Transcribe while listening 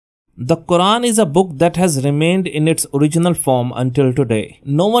The Quran is a book that has remained in its original form until today.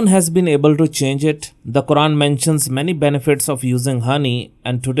 No one has been able to change it. The Quran mentions many benefits of using honey,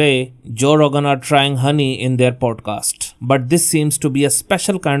 and today Joe Rogan are trying honey in their podcast. But this seems to be a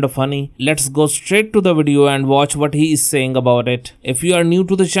special kind of honey. Let's go straight to the video and watch what he is saying about it. If you are new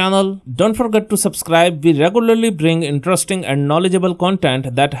to the channel, don't forget to subscribe. We regularly bring interesting and knowledgeable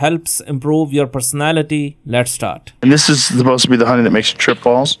content that helps improve your personality. Let's start. And this is supposed to be the honey that makes you trip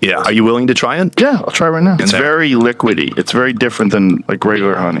balls? Yeah. Are you willing to try it? Yeah, I'll try right now. It's very liquidy. It's very different than like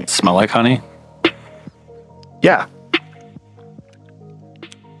regular honey. Smell like honey? Yeah.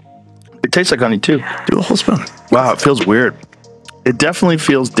 It tastes like honey too. Do a whole spoon. Wow, it feels weird. It definitely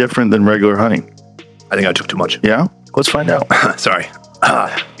feels different than regular honey. I think I took too much. Yeah? Let's find out. Sorry.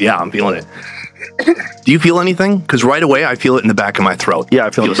 Yeah, I'm feeling it. Do you feel anything? Because right away I feel it in the back of my throat. Yeah, I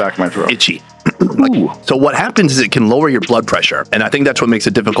feel it in the back of my throat. Itchy. So what happens is it can lower your blood pressure, and I think that's what makes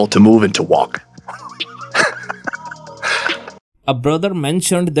it difficult to move and to walk. A brother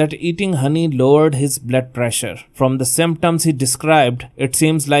mentioned that eating honey lowered his blood pressure. From the symptoms he described, it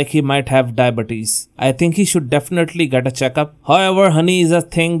seems like he might have diabetes. I think he should definitely get a checkup. However, honey is a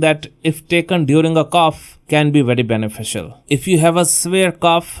thing that, if taken during a cough, can be very beneficial. If you have a severe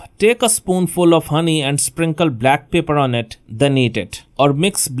cough, take a spoonful of honey and sprinkle black pepper on it, then eat it. Or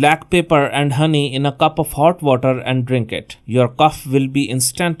mix black pepper and honey in a cup of hot water and drink it. Your cough will be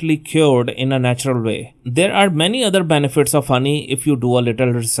instantly cured in a natural way. There are many other benefits of honey if you do a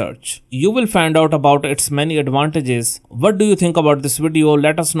little research. You will find out about its many advantages. What do you think about this video?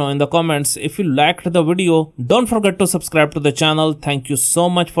 Let us know in the comments. If you liked the video, don't forget to subscribe to the channel. Thank you so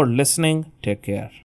much for listening. Take care.